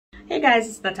Hey guys,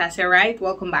 it's Natasha, right?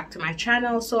 Welcome back to my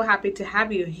channel. So happy to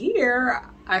have you here.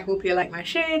 I hope you like my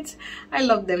shades. I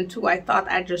love them too. I thought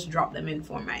I'd just drop them in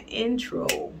for my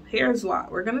intro. Here's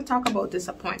what we're going to talk about: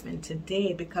 disappointment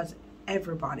today, because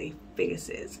everybody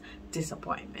faces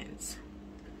disappointments.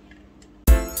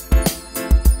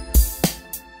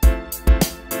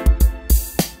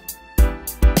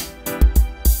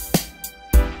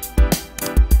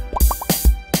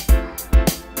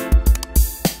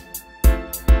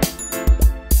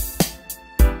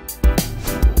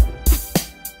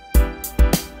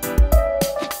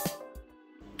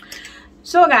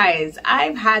 So guys,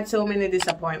 I've had so many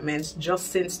disappointments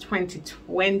just since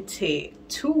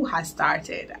 2022 has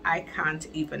started. I can't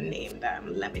even name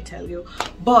them, let me tell you.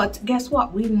 But guess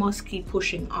what? We must keep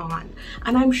pushing on.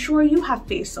 And I'm sure you have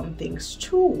faced some things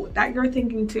too that you're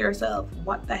thinking to yourself,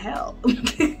 what the hell?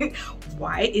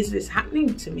 Why is this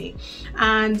happening to me?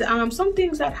 And some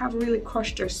things that have really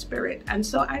crushed your spirit. And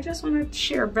so I just want to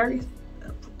share very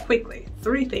quickly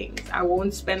 3 things. I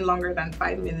won't spend longer than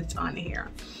 5 minutes on here.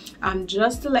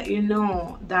 Just to let you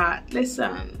know that,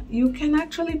 listen, you can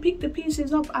actually pick the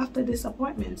pieces up after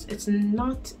disappointments. It's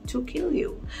not to kill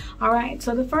you. All right.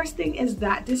 So the first thing is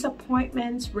that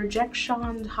disappointments,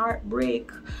 rejection, heartbreak,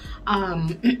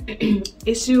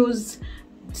 issues,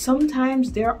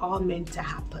 sometimes they're all meant to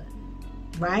happen.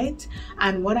 Right.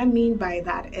 And what I mean by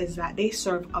that is that they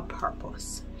serve a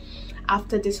purpose.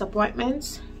 After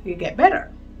disappointments, you get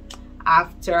better.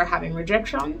 After having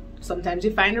rejection, sometimes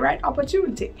you find the right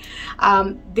opportunity.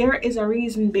 There is a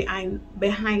reason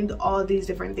behind all these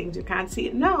different things. You can't see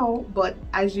it now, but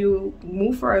as you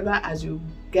move further, as you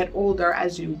get older,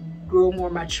 as you grow more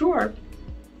mature,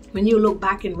 when you look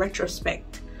back in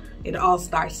retrospect, it all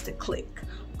starts to click.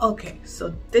 Okay,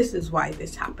 so this is why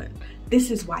this happened. This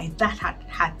is why that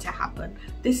had to happen.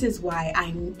 This is why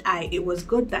it was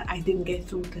good that I didn't get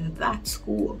through to that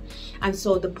school. And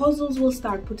so the puzzles will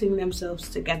start putting themselves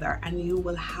together and you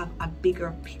will have a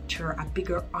bigger picture, a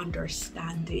bigger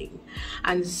understanding.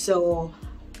 And so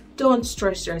don't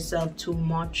stress yourself too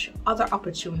much. Other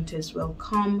opportunities will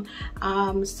come.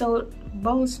 So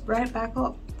bounce right back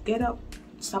up, get up,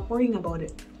 stop worrying about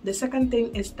it. The second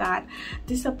thing is that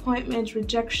disappointment,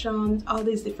 rejection, all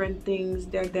these different things,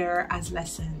 they're there as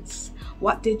lessons.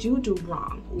 What did you do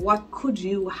wrong? What could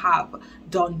you have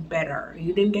done better?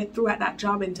 You didn't get through at that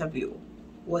job interview.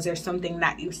 Was there something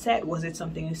that you said? Was it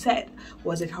something you said?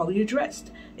 Was it how you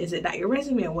dressed? Is it that your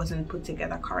resume wasn't put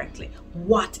together correctly?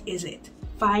 What is it?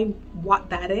 Find what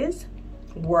that is,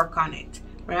 work on it.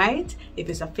 Right? If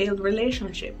it's a failed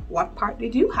relationship, what part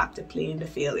did you have to play in the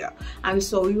failure? And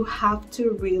so you have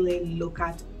to really look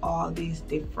at all these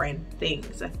different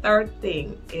things. The third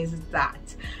thing is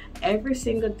that every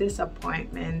single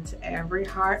disappointment, every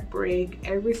heartbreak,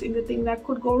 every single thing that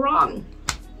could go wrong,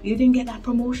 you didn't get that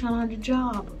promotion on the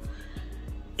job,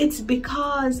 it's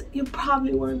because you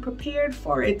probably weren't prepared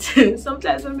for it.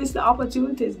 Sometimes we miss the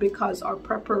opportunities because our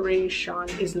preparation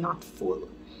is not full.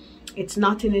 It's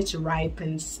not in its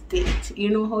ripened state. You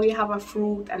know how you have a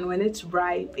fruit and when it's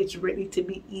ripe, it's ready to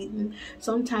be eaten.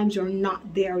 Sometimes you're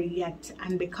not there yet,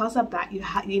 and because of that,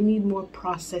 you need more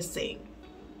processing.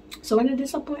 So when the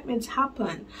disappointments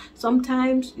happen,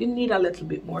 sometimes you need a little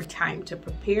bit more time to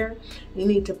prepare. You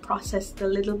need to process it a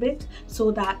little bit so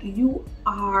that you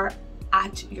are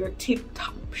at your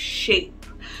tip-top shape.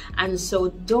 And so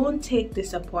don't take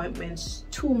disappointments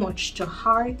too much to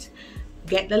heart.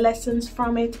 Get the lessons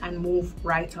from it and move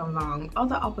right along.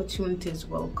 Other opportunities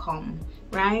will come,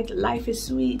 right? Life is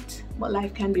sweet, but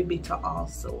life can be bitter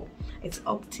also. It's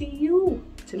up to you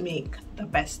to make the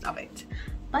best of it.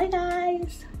 Bye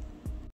guys.